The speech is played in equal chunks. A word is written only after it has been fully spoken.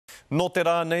No te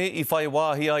rānei I whai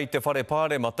wāhia I te whare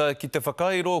pāremata ki te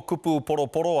whakairo kupu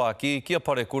poroporo aki kia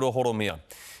Parekura Horomia.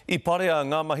 I parea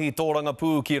ngā mahi tōranga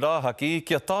pū ki rāhaki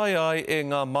kia tae ai e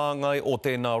ngā māngai o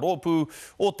tēnā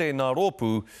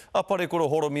rōpū a Parekura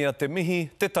Horomia te mihi,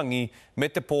 te tangi me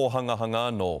te pōhangahanga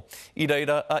anō. I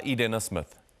reira a Irena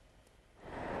Smith.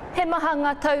 He maha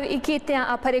ngā tau I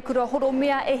kitea a Parekura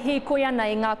Horomia e hīkoi ana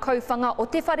I ngā kauwhanga o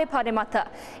te whare pāremata.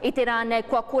 I te rānei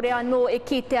kua kore anō e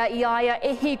kitea I aia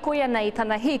e hīkoi ana I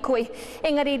tana hīkoi.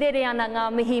 Engari rere ana ngā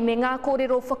mihi me ngā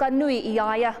kōrero whakanui I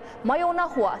aia, mai o nā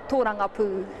hoa tōranga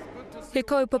pū. He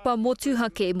kaupapa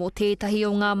motuhake mō tētahi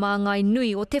o ngā māngai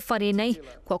nui o te whare nei,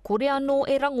 kua kore anō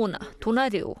e rangona tōna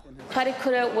reo.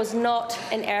 Parekura was not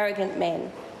an arrogant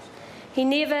man. He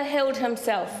never held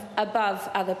himself above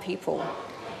other people.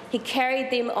 He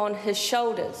carried them on his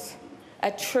shoulders, a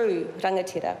true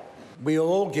rangatira. We are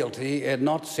all guilty in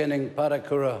not sending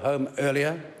Parekura home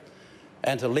earlier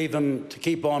and to leave him to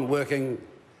keep on working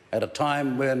at a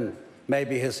time when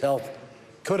maybe his health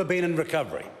could have been in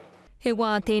recovery. He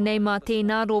wā tēnei mā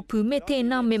tēnā rōpū me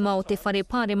tēnā mema o te whare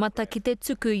pāremata ki te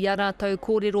tuku I a rātou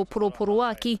kōrero poroporo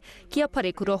aki ki a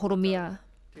Parekura Horomia.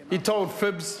 He told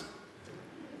fibs.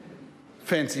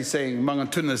 Fancy saying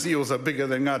Mangatuna's eels are bigger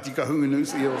than Ngāti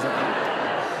Kahunganu's eels.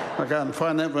 I can't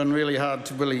find that one really hard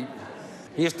to believe.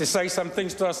 He used to say some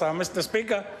things to us, Mr.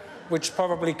 Speaker, which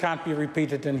probably can't be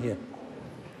repeated in here.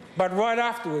 But right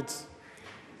afterwards,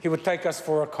 he would take us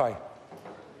for a kai.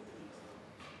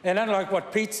 And unlike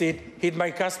what Pete said, he'd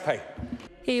make us pay.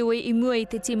 He oe I mua I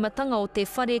te timatanga o te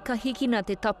whare ka hikina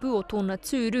te tapu o tōna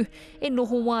tūru, e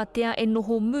noho wātea e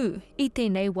noho mū I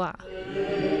tēnei wā.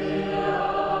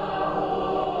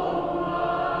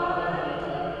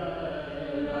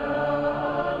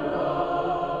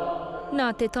 Nā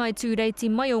te tai tūreiti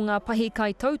mai o ngā pahi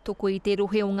kai tautoko I te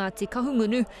rohe o Ngāti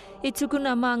Kahungunu, e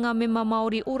tukuna mā ngā mema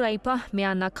Māori o Reipa me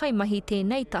ana kaimahi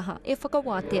tēnei taha e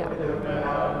whakawātea.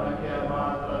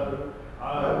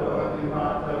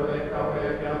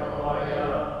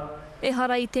 E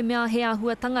hara I te mea he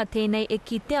ahuatanga tēnei e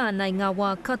kitea ana I ngā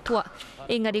wā katoa.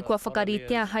 Engari kua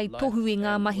whakaritea hei tohu I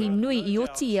ngā mahi nui I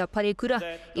oti a Parekura,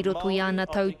 I roto I ana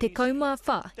tau te kaumā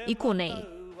whā I konei.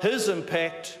 His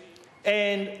impact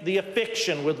and the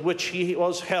affection with which he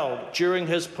was held during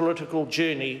his political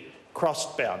journey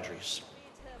crossed boundaries.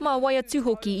 Mā waia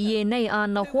tūhoki I e nei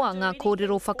āna hoa ngā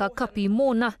kōrero whakakapi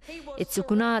mōna, e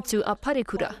tukuna atu a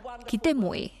Parekura ki te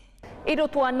moe. I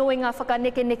roto anō I ngā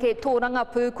whakaneke tōranga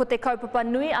pū ko te kaupapa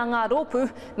nui a ngā rōpū,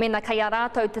 mena kai a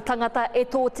rātou te tangata e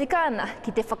tō tika ana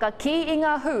ki te whakaki I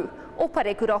ngā hū o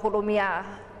Parekura Horomia.